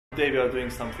Today we are doing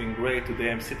something great.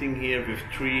 Today I'm sitting here with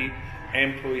 3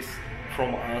 employees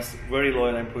from us, very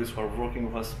loyal employees who are working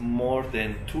with us more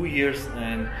than 2 years.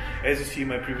 And as you see in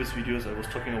my previous videos, I was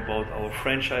talking about our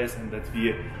franchise and that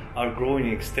we are growing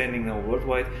and extending now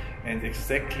worldwide. And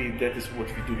exactly that is what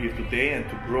we do here today. And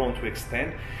to grow and to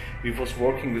extend, we was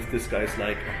working with these guys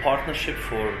like a partnership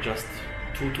for just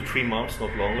 2 to 3 months,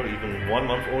 not longer, even 1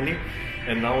 month only.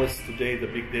 And now it's today the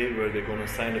big day where they're gonna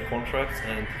sign the contracts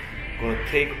and going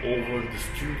to take over the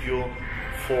studio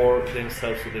for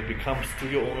themselves, so they become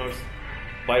studio owners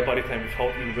by body time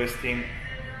without investing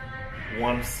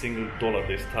 $1 single.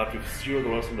 They start with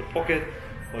 $0 in the pocket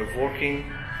by working,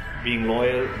 being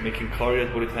loyal, making career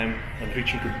at body time, and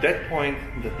reaching to that point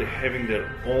that they're having their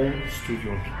own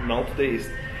studio. Now today is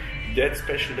that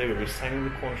special day where we're signing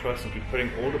the contracts and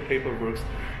preparing all the paperwork,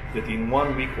 that in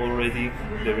 1 week already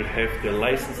they will have their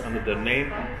license under their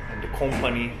name and the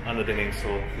company under their name. So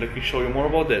let me show you more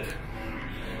about that.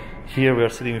 Here we are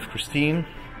sitting with Christine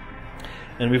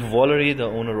and with Valery, the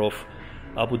owner of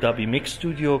Abu Dhabi Mix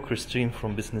Studio, Christine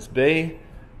from Business Bay,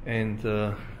 and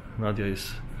Nadia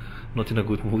is not in a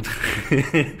good mood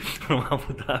from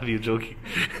Abu Dhabi, joking.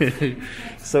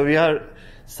 So we are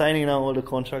signing now all the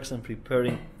contracts and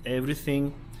preparing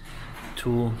everything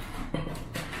to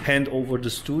hand over the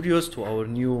studios to our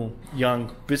new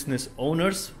young business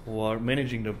owners who are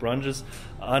managing the branches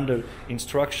under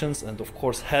instructions and of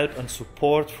course help and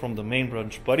support from the main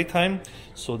branch Body Time.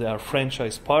 So they are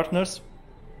franchise partners,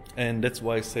 and that's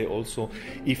why I say also,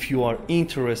 if you are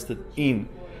interested in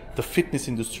the fitness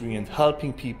industry and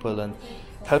helping people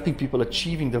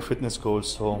achieving their fitness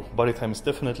goals, so Body Time is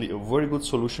definitely a very good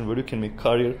solution where you can make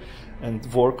career and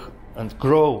work and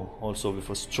grow also with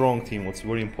a strong team, what's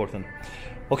very important.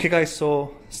 Okay guys,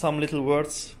 so some little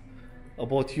words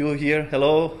about you here.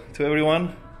 Hello to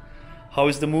everyone. How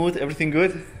is the mood? Everything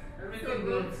good? Everything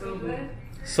good, so good.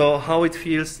 So how it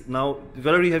feels now?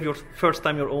 Valery, you have your first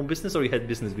time your own business, or you had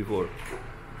business before?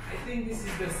 I think this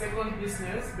is the second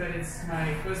business, but it's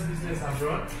my first business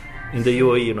abroad. In the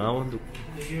UAE now? In the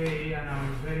UAE, and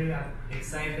I'm very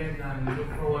excited and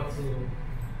look forward to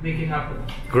making happen.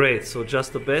 Great, so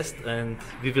just the best, and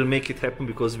we will make it happen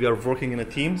because we are working in a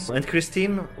team. And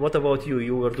Christine, what about you?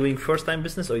 You were doing first time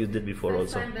business, or you did before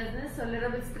also? First time business, a little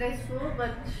bit stressful,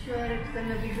 but sure it's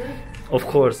gonna be good. Of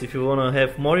course, if you wanna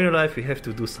have more in your life, you have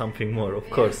to do something more, of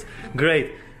course.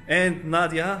 Great. And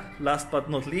Nadia, last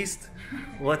but not least,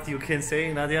 what you can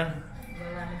say, Nadia?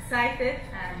 Well, I'm excited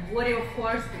and worried, of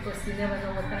course, because you never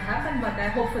know what can happen, but I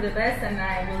hope for the best and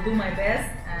I will do my best,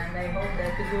 and I hope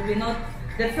that it will be not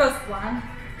the first one,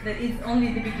 that is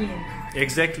only the beginning.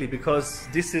 Exactly, because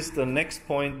this is the next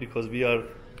point, because we are...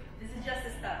 This is just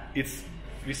a start.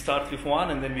 We start with 1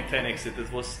 and then we 10x it.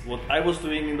 It was what I was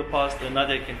doing in the past, and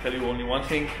Nadia, I can tell you only one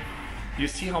thing. You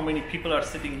see how many people are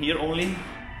sitting here only,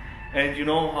 and you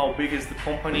know how big is the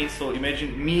company. So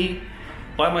imagine me,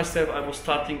 by myself, I was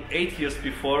starting 8 years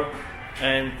before,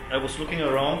 and I was looking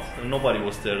around and nobody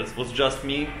was there. It was just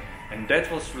me, and that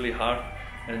was really hard.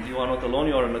 And you are not alone,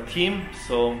 you are in a team,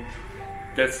 so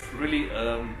that's really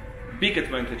a big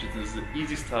advantage. It is an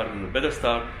easy start and a better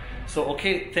start. So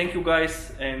okay, thank you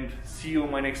guys, and see you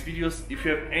in my next videos. If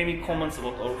you have any comments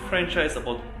about our franchise,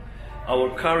 about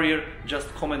our career, just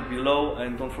comment below,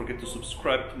 and don't forget to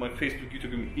subscribe to my Facebook,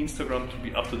 YouTube and Instagram to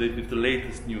be up to date with the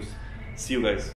latest news. See you guys.